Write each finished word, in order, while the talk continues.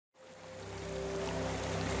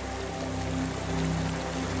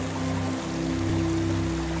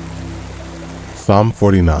Psalm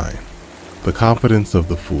 49. The confidence of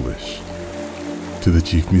the foolish. To the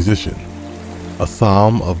chief musician, a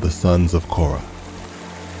psalm of the sons of Korah.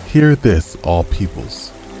 Hear this, all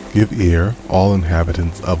peoples. Give ear, all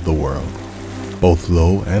inhabitants of the world, both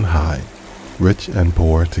low and high, rich and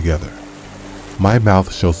poor together. My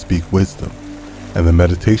mouth shall speak wisdom, and the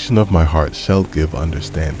meditation of my heart shall give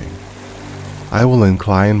understanding. I will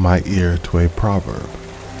incline my ear to a proverb.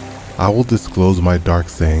 I will disclose my dark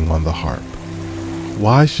saying on the harp.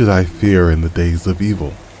 Why should I fear in the days of evil,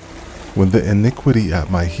 when the iniquity at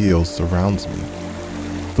my heels surrounds me?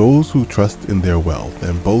 Those who trust in their wealth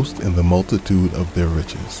and boast in the multitude of their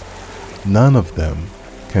riches, none of them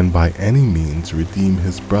can by any means redeem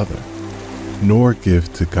his brother, nor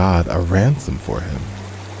give to God a ransom for him.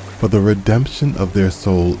 For the redemption of their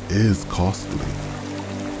soul is costly,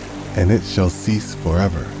 and it shall cease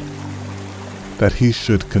forever, that he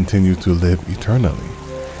should continue to live eternally,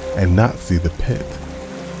 and not see the pit.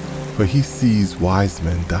 For he sees wise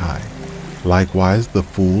men die, likewise the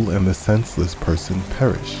fool and the senseless person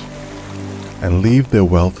perish, and leave their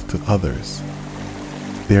wealth to others.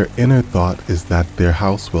 Their inner thought is that their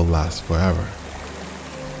house will last forever,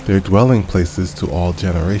 their dwelling places to all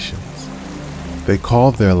generations. They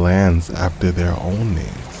call their lands after their own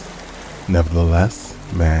names. Nevertheless,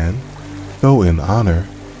 man, though in honor,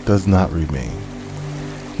 does not remain.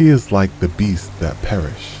 He is like the beasts that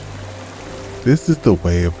perish. This is the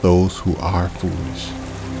way of those who are foolish,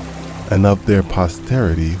 and of their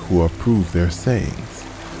posterity who approve their sayings.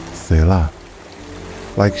 Selah.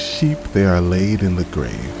 Like sheep they are laid in the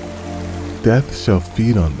grave. Death shall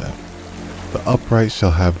feed on them. The upright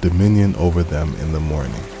shall have dominion over them in the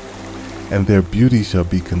morning, and their beauty shall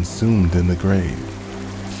be consumed in the grave,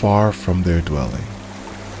 far from their dwelling.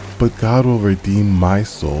 But God will redeem my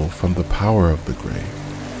soul from the power of the grave,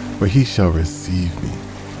 for he shall receive me.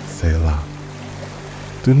 Selah.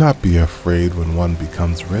 Do not be afraid when one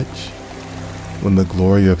becomes rich, when the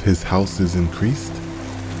glory of his house is increased.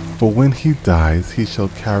 For when he dies, he shall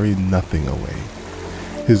carry nothing away.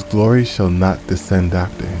 His glory shall not descend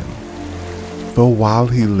after him. Though while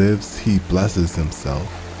he lives, he blesses himself,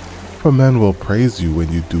 for men will praise you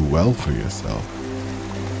when you do well for yourself.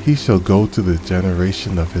 He shall go to the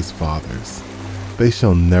generation of his fathers. They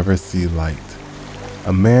shall never see light.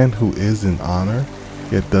 A man who is in honor,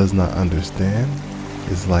 yet does not understand,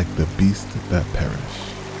 is like the beasts that perish.